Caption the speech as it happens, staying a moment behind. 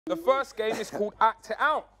The first game is called Act It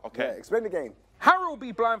Out. Okay. Yeah, explain the game. Harry will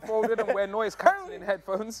be blindfolded and wear noise-cancelling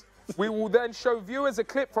headphones. We will then show viewers a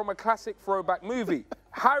clip from a classic throwback movie.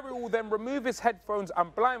 Harry will then remove his headphones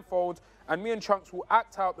and blindfold, and me and Chunkz will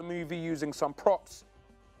act out the movie using some props,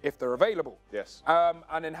 if they're available. Yes.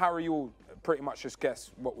 And then Harry will pretty much just guess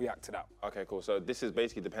what we acted out. Okay, cool. So this is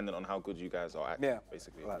basically dependent on how good you guys are acting,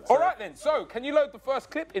 basically. Right, all right then, so can you load the first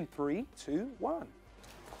clip in 3, 2, 1?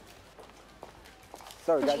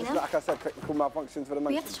 Sorry guys, just like I said, technical malfunctions for the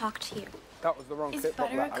We have to talk to you. That was the wrong clip. Is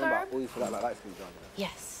butter a carb? All you for that light skin job.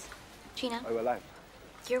 Yes. Gina? Oh, we're live.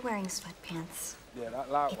 You're wearing sweatpants. Yeah, that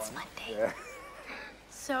loud it's one. Monday. Yeah.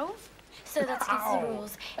 So? So that's against the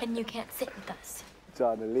rules, and you can't sit with us.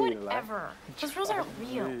 Whatever. Those rules aren't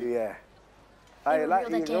real. Yeah. They were real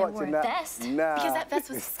that day I wore a vest. Nah. Because that vest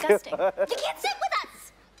was disgusting. You can't sit with us!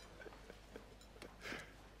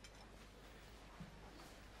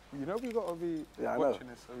 You know we gotta be watching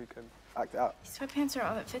this so we can act it out. These sweatpants are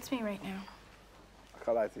all that fits me right now. I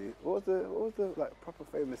can't lie to you. What was the like proper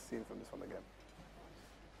famous scene from this one again?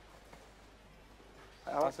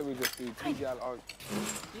 I said we just do TGL.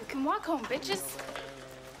 You can walk home, bitches.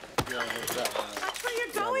 That's where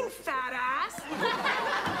you're going, fat ass.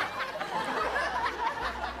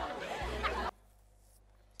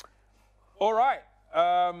 All right.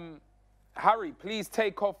 Harry, please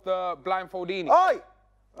take off the blindfoldini. Oi!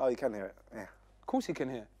 Oh, you can hear it. Yeah. Of course you can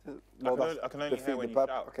hear. Well, I can only hear when you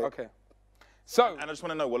shout. Okay. So. And I just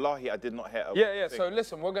want to know, wallahi, I did not hear. Yeah. So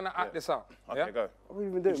listen, we're gonna act this out. Okay, go. What have you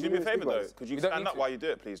been doing? Could you do me a favour though? Could you stand up while you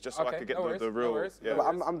do it, please, just so I could get the real? No worries. Yeah. But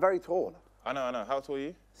I'm very tall. I know. How tall are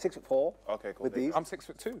you? 6'4". Okay, cool. With these. I'm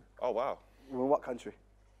 6'2". Oh wow. In what country?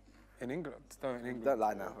 In England. Still in England. Don't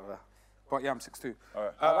lie now. But yeah, I'm 6'2". All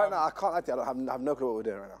right. Right now, I can't actually. I have no clue what we're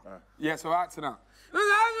doing right now. Yeah, so acting out.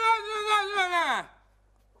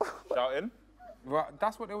 Shouting? Well,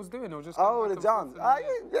 that's what they was doing. They were just. Oh, the dance. Well,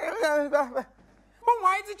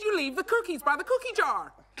 why did you leave the cookies by the cookie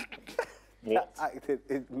jar? What?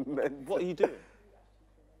 What are you doing?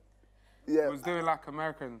 Yeah. I was doing like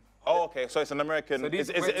American. Oh, okay. So it's an American. So is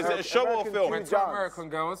it a show or a film? We're two American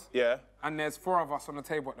girls. Yeah. And there's 4 of us on the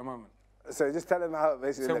table at the moment. So just tell them how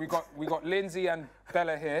basically. So we got Lindsay and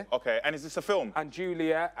Bella here. Okay. And is this a film? And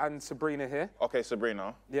Juliet and Sabrina here. Okay,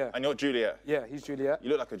 Sabrina. Yeah. And you're Juliet. Yeah, he's Juliet.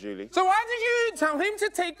 You look like a Julie. So why did you tell him to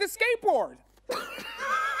take the skateboard?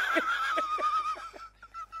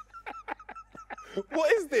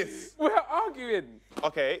 What is this? We're arguing.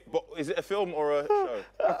 Okay, but is it a film or a show?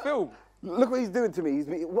 A film. Look what he's doing to me.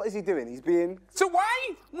 What is he doing? He's being. So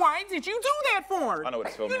why did you do that for? I know what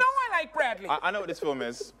this film is. You know I like Bradley. I know what this film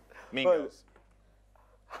is. Mean Girls.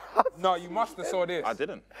 No, you must have saw this. I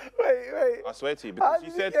didn't. Wait. I swear to you, because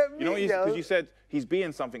you said, you know, because you said he's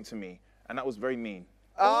being something to me, and that was very mean.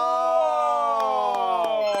 Oh.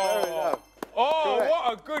 Oh,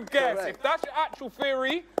 what a good guess. Correct. If that's your actual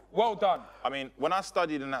theory, well done. I mean, when I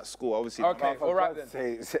studied in that school, obviously. Okay, all right then.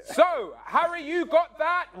 So, Harry, you got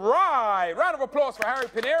that right. Round of applause for Harry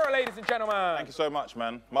Pinero, ladies and gentlemen. Thank you so much,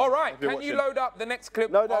 man. All right, can you load up the next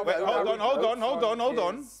clip? No. Wait, hold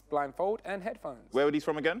on. Blindfold and headphones. Where were these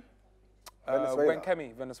from again?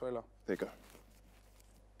 Wenkemi, Venezuela. There you go.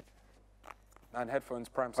 And headphones,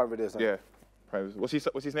 Prime. Yeah. What's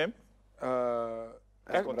his name?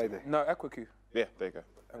 Escobarede. Equicu. Yeah, there you go.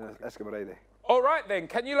 Escobarede. All right then,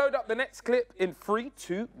 can you load up the next clip in 3,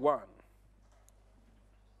 2, 1?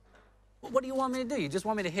 What do you want me to do? You just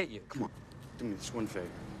want me to hit you? Come on, do me this one favor.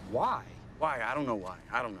 Why? Why? I don't know why.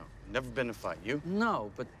 I don't know. Never been in a fight. You? No,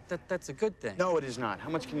 but that's a good thing. No, it is not. How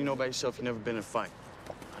much can you know about yourself? You've never been in a fight.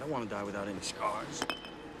 I don't want to die without any scars.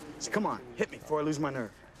 So come on, hit me before I lose my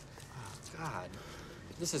nerve. Oh, God.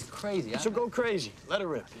 This is crazy. So go crazy. Let her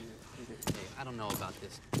rip. Hey, I don't know about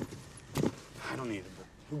this. I don't either, but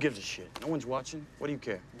who gives a shit? No one's watching. What do you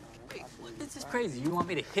care? Wait, this is crazy. You want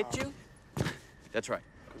me to hit you? That's right.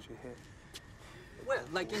 Because you hit. What,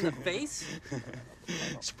 like in the face?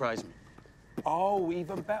 Surprise me. Oh,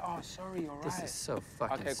 even better. Oh, sorry, all right. This is so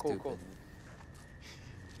fucking stupid. Cool.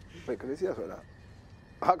 Wait, can they see us right now?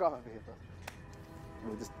 I'll go over here first.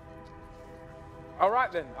 We'll just. All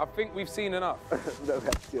right then, I think we've seen enough. No, we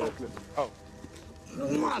have to see the clip. Oh.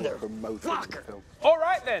 Motherfucker. All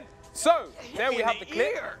right then. So, there we have the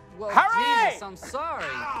clip. Well, Harry! Jesus, I'm sorry.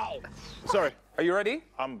 Ow. Sorry. Are you ready?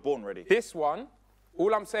 I'm born ready. This one,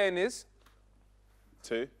 all I'm saying is...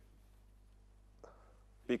 2.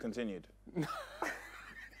 Be continued.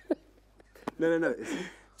 No.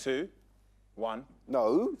 2, 1.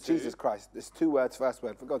 No, Jesus Christ. It's 2 words, first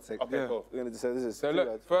word, for God's sake. Okay, cool. We're going to just say this is so 2 look,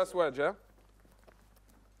 words. first word, yeah?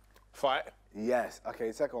 Fight. Yes.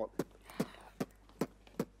 Okay, second one.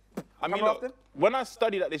 I mean, look, when I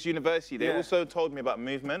studied at this university, they also told me about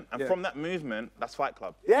movement, and from that movement, that's Fight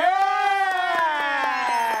Club. Yeah!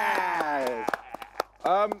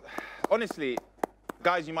 Honestly,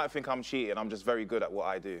 guys, you might think I'm cheating. I'm just very good at what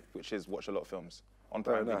I do, which is watch a lot of films on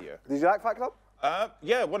Prime Video. Did you like Fight Club?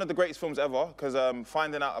 Yeah, one of the greatest films ever, because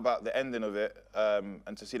finding out about the ending of it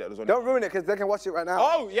and to see that it was on... Don't ruin it, because they can watch it right now.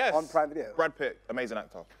 Oh, yes. On Prime Video. Brad Pitt, amazing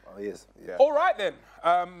actor. Oh, he is. Yeah. All right, then.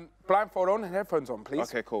 Blindfold on and headphones on, please.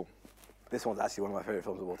 Okay, cool. This one's actually one of my favourite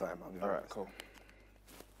films of all time. All right, cool.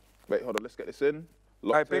 Wait, hold on, let's get this in.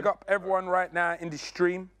 All right, big up everyone right now in the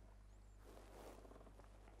stream.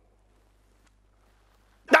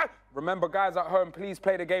 No! Remember, guys at home, please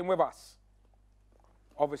play the game with us.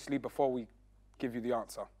 Obviously, before we give you the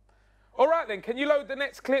answer. All right, then. Can you load the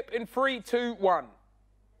next clip in 3, 2, 1?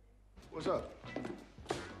 What's up?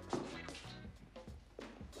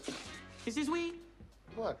 Is this weed?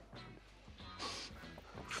 What?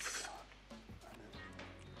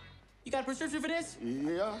 You got a prescription for this?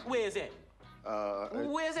 Yeah. Where is it?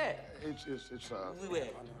 Where's that? It's Where?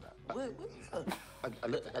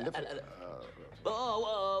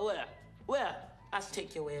 Where? I should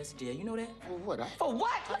take your ass there. You know that? For what? For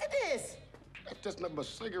what? Look at this. That's just nothing but a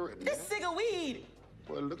cigarette. This cigarette weed.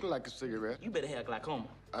 Well, it looks like a cigarette. You better have glaucoma.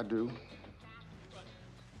 I do.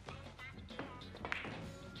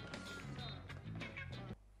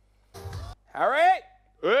 Harry!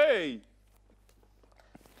 Hey!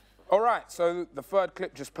 All right, so the third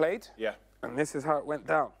clip just played. Yeah. And this is how it went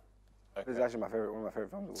down. Okay. This is actually one of my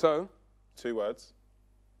favourite films. So? 2 words.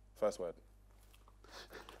 First word.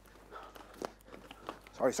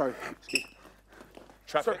 Sorry.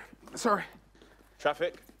 Traffic. Sorry.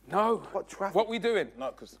 Traffic. No. What traffic? What we doing?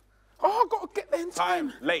 No, because... Oh, I've got to get there in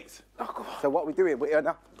time. Late. Oh, so what we doing? We're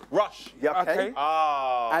now. Rush. Yeah, okay.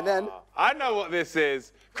 Ah. And then? I know what this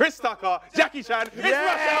is. Chris Tucker, Jackie Chan, it's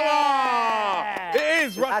Rush Hour! It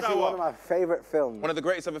is Rush Hour. Actually one of my favourite films. One of the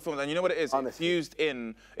greatest ever films. And you know what it is? Honestly. It fused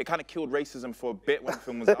in, it kind of killed racism for a bit when the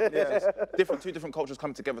film was out. Two different cultures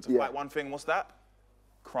come together to fight one thing. What's that?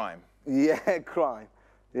 Crime. Yeah, crime.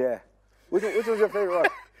 Yeah. Which one's your favourite one?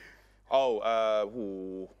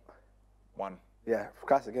 Oh, 1. Yeah,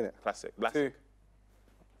 classic, innit? Classic. 2.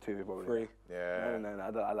 2, probably. 3. No, Yeah.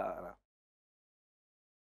 I like that.